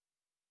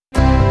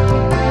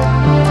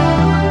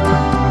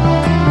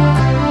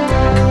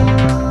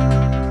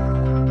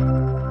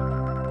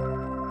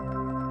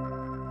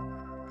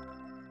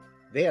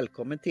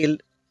Välkommen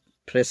till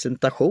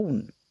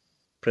presentation,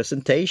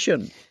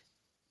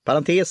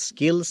 parentes,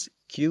 skills,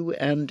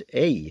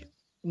 Q&A.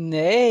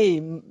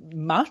 Nej,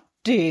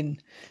 Martin.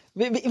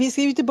 Vi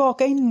ska ju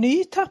tillbaka i en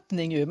ny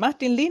tappning ju.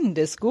 Martin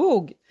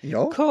Lindeskog,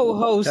 Ja,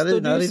 co-host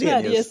Carina och du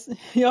Redenius.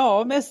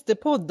 Sveriges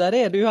mästerpoddare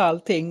är du ju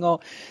allting.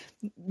 Och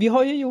vi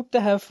har ju gjort det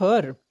här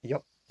förr.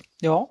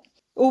 Ja.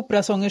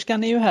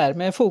 Operasångerskan är ju här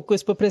med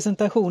fokus på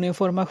presentation,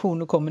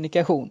 information och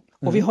kommunikation.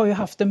 Och vi har ju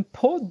haft en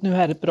podd nu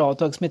här ett bra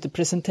tag som heter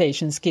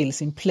Presentation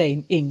Skills in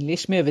Plain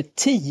English med över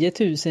 10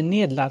 000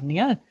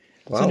 nedladdningar.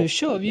 Wow. Så nu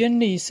kör vi ju en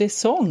ny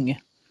säsong.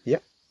 Ja.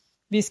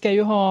 Vi ska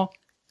ju ha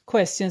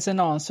questions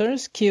and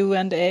answers,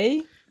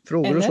 Q&A.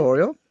 Frågor och svar,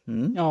 ja.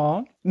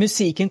 Ja,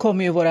 musiken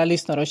kommer ju våra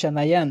lyssnare att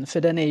känna igen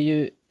för den är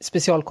ju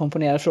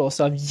specialkomponerad för oss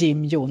av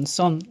Jim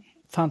Johnson.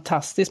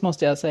 Fantastiskt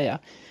måste jag säga.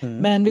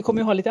 Men vi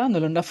kommer ju ha lite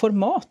annorlunda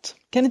format.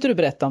 Kan inte du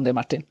berätta om det,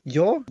 Martin?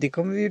 Ja, det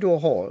kommer vi då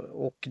ha,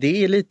 och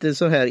det är lite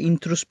så här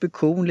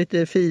introspektion,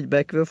 lite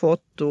feedback vi har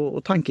fått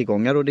och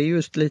tankegångar, och det är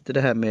just lite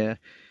det här med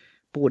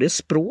både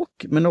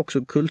språk men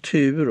också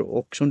kultur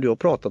och som du har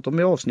pratat om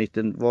i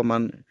avsnitten, vad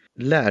man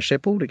lär sig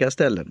på olika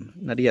ställen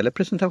när det gäller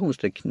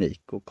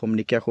presentationsteknik och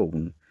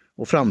kommunikation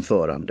och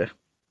framförande.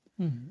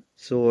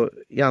 Så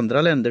i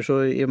andra länder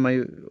så är man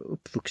ju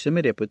uppvuxen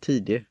med det på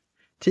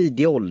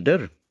tidig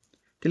ålder,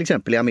 till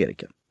exempel i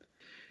Amerika.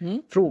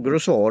 Frågor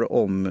och svar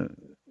om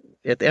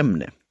ett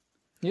ämne.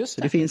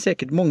 Just det finns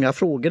säkert många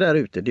frågor där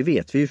ute, det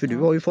vet vi ju, för du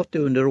har ju fått det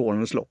under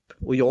årens lopp.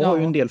 Och jag har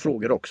ju en del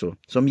frågor också,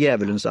 som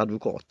djävulens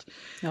advokat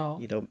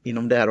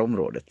inom det här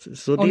området.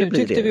 Så och det nu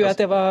tyckte vi att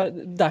det var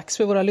dags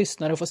för våra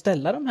lyssnare att få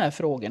ställa de här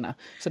frågorna.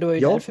 Så det var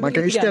ju man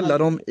kan ju ställa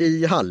dem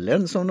i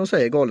hallen, som de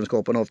säger,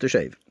 Galenskapen After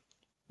Shave.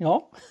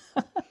 Ja.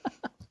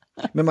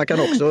 Men man kan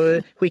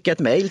också skicka ett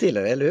mejl till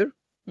er, eller hur?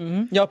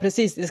 Ja,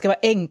 precis. Det ska vara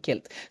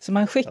enkelt. Så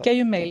man skickar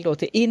ju mejl då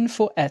till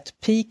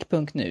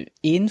info@peak.nu.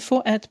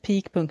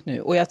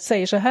 Och jag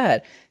säger så här,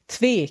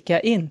 tveka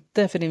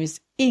inte, för det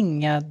finns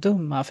inga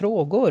dumma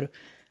frågor.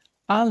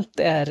 Allt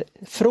är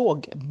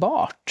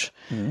frågbart.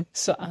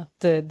 Så att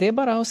det är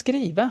bara att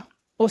skriva.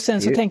 Och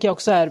sen så tänker jag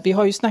också här, vi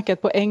har ju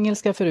snackat på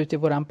engelska förut i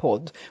våran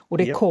podd. Och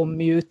det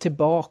kommer ju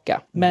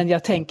tillbaka. Men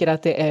jag tänker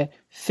att det är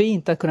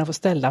fint att kunna få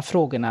ställa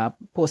frågorna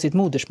på sitt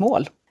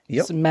modersmål.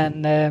 Ja.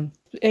 Men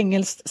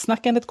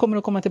engelsksnackandet kommer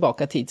att komma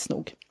tillbaka tids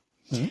nog.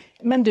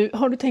 Men du,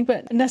 har du tänkt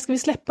på, när ska vi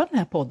släppa den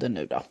här podden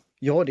nu då?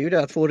 Ja, det är ju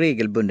det att få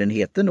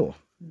regelbundenheten då.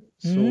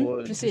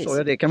 Precis.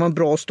 Så det kan vara en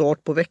bra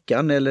start på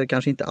veckan, eller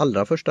kanske inte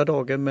allra första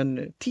dagen,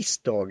 men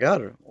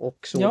tisdagar. Och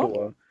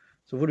så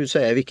så får du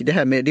säga, det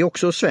här med, det är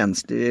också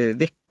svenskt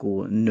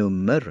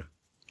veckonummer.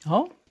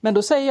 Ja, men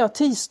då säger jag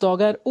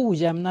tisdagar,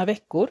 ojämna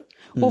veckor.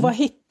 Och vad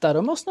hittar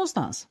de oss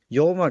någonstans?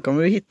 Ja, man kan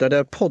ju hitta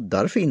där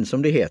poddar finns,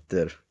 som det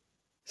heter.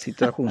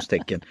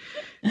 Citationstecken.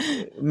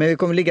 Men vi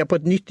kommer ligga på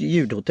ett nytt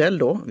ljudhotell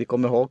då. Vi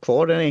kommer ha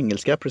kvar den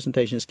engelska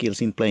Presentation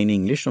Skills in Plain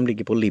English som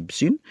ligger på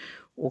Libsyn.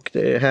 Och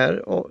det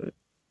här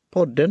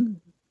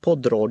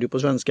poddradio på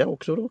svenska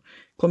också då,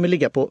 kommer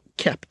ligga på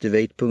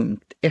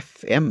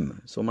captivate.fm.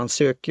 Så man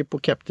söker på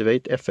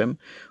Captivate FM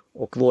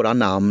och våra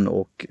namn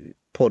och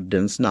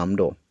poddens namn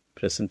då,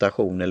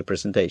 presentation eller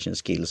Presentation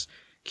Skills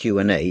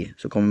Q&A,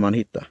 så kommer man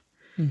hitta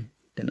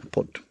denna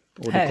podd.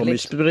 Och det kommer ju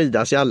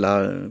spridas i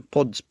alla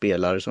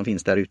poddspelare som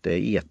finns där ute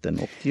i etern,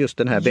 och just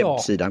den här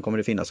webbsidan kommer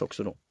det finnas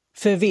också då.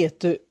 För vet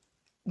du,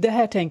 det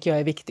här tänker jag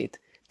är viktigt.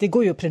 Det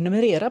går ju att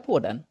prenumerera på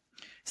den.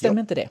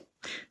 Stämmer inte det?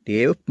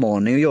 Det är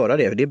uppmaning att göra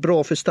det. Det är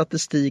bra för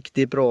statistik,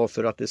 det är bra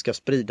för att det ska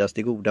spridas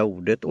det goda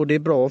ordet, och det är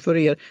bra för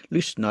er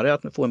lyssnare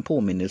att få en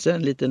påminnelse,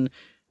 en liten,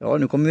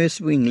 nu kommer vi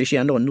Swinglish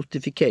igen då,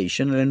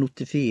 notification eller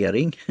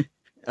notifiering,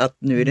 att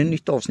nu är det ett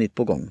nytt avsnitt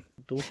på gång.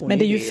 Men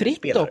det är ju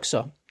fritt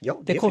också.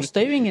 Ja, det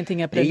kostar ju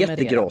ingenting att prenumerera. Det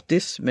är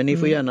jättegratis, men ni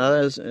får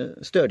gärna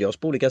stödja oss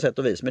på olika sätt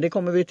och vis. Men det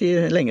kommer vi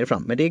till längre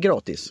fram, men det är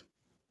gratis.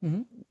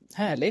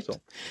 Härligt.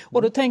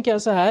 Och då tänker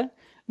jag så här,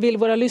 vill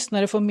våra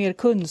lyssnare få mer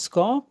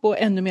kunskap och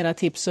ännu mera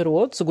tips och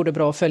råd, så går det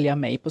bra att följa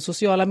mig på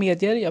sociala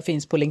medier. Jag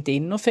finns på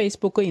LinkedIn och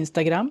Facebook och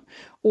Instagram.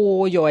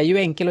 Och jag är ju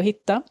enkel att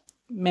hitta.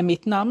 Med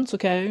mitt namn så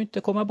kan jag ju inte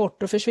komma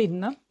bort och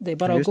försvinna. Det är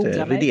bara att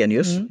googla mig.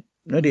 Redenius.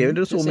 Nej, det är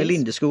ju så med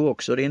Lindeskog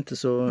också, det är inte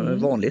så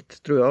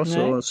vanligt tror jag.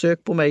 Så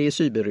sök på mig i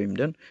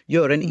cyberrymden.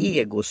 Gör en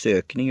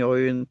egosökning, jag har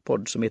ju en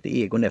podd som heter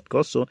Ego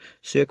Netcast, så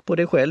sök på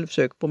dig själv,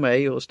 sök på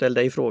mig och ställ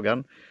dig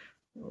frågan.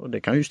 Och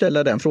det kan ju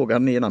ställa den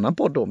frågan i en annan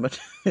podd då, men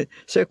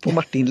sök på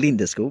Martin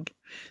Lindeskog.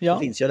 Så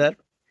finns jag där.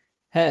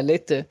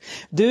 Härligt.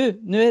 Du,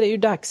 nu är det ju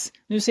dags.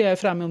 Nu ser jag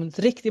fram emot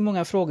riktigt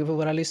många frågor för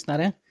våra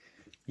lyssnare.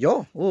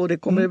 Ja, och det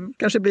kommer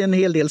kanske bli en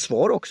hel del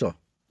svar också.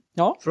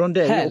 Ja, från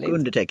dig härligt. Och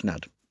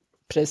undertecknad.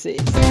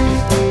 Precis.